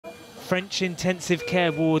French intensive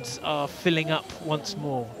care wards are filling up once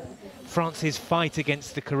more. France's fight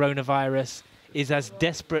against the coronavirus is as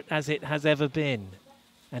desperate as it has ever been,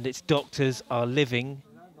 and its doctors are living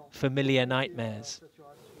familiar nightmares.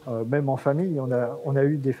 Même en famille, on a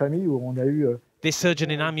eu des familles où on a eu. This surgeon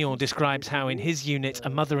in Amiens describes how in his unit a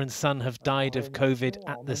mother and son have died of COVID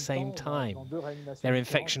at the same time. Their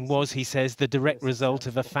infection was, he says, the direct result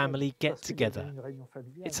of a family get-together.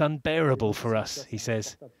 It's unbearable for us, he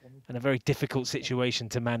says, and a very difficult situation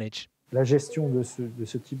to manage. La gestion de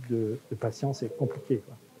ce type de patient, c'est compliqué,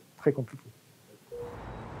 très compliqué.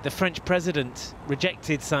 The French president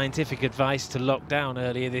rejected scientific advice to lock down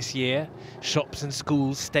earlier this year. Shops and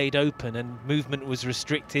schools stayed open and movement was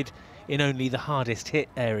restricted in only the hardest hit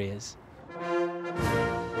areas.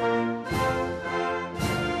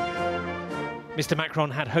 Mr. Macron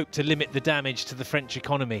had hoped to limit the damage to the French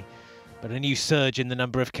economy, but a new surge in the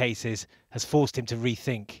number of cases has forced him to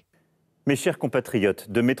rethink. Mes chers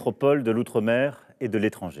compatriotes de métropole, de l'outre-mer et de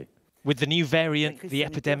l'étranger. With the new variant, the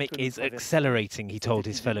epidemic is accelerating, he told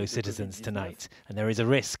his fellow citizens tonight, and there is a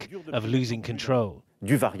risk of losing control.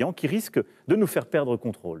 Du variant qui risque de nous faire perdre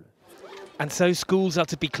contrôle. And so schools are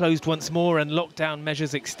to be closed once more and lockdown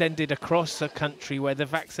measures extended across a country where the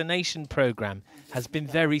vaccination programme has been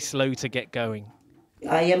very slow to get going.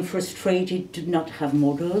 I am frustrated to not have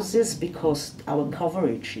more doses because our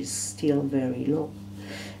coverage is still very low.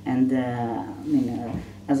 And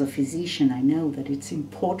as a physician, I know that it's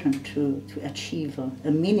important to achieve a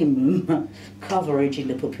minimum coverage in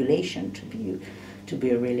the population to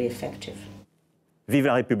be really effective. Vive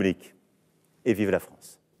la République et vive la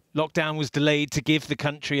France. Lockdown was delayed to give the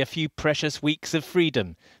country a few precious weeks of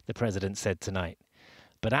freedom, the president said tonight.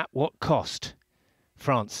 But at what cost?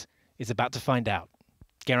 France is about to find out.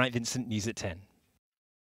 Geraint Vincent, News at 10.